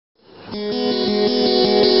And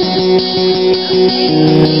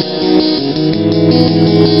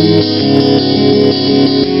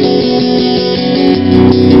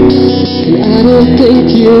I don't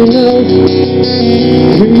think you know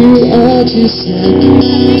who you are just yet.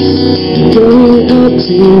 Going out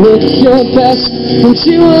to look your best, and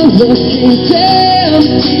you are looking damn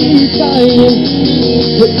defiant.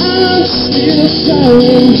 But I'm still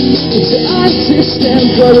trying to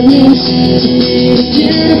understand what it means to be the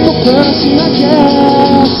beautiful person. I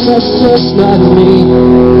guess that's just not me.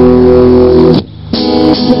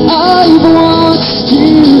 But I watched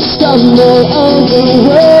you stumble over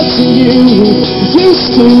words you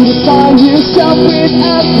used to define yourself with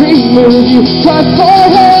every move you tried for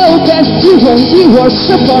help, and you are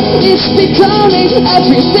so far. It's becoming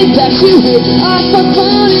everything that you hate. I thought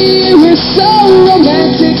funny you were so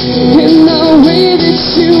romantic in the way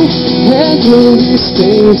that you handle these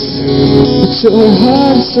things, but your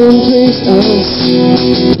heart's someplace else.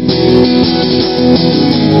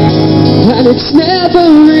 And it's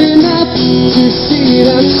never enough to see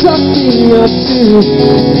that something up to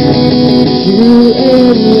you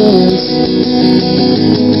and yours.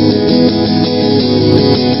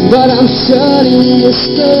 But I'm shutting the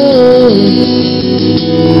store.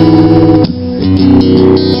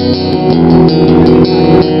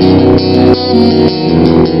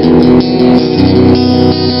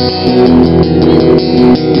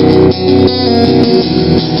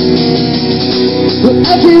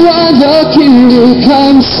 Everyone looking who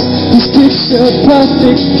comes, he's picture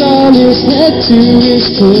perfect from his head to his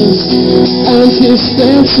toes, and his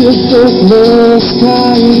sense of the blue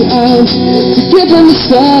sky. And to give him the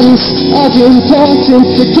sense of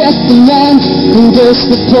importance, forget the man who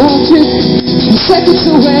does the portrait. He's seconds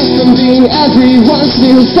away from being everyone's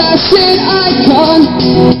new fashion icon,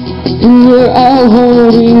 and we're all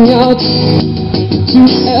holding out to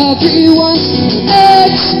everyone's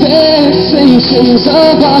expectations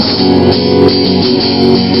of us.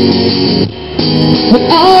 But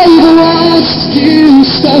I watched you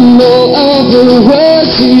stumble over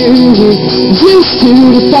words you used to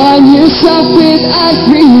define yourself with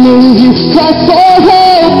every move you tried for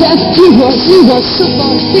help, and you are so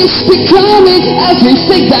far. It's becoming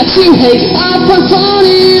everything that you hate. I find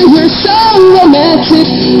funny you were so romantic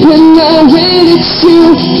when I waited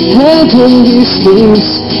to handle these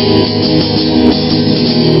things.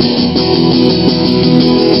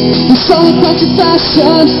 It's all about your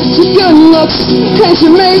fashion, your good looks, and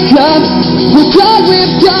your makeup. We're glad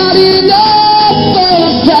we've got enough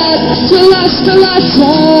of that to last a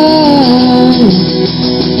lifetime.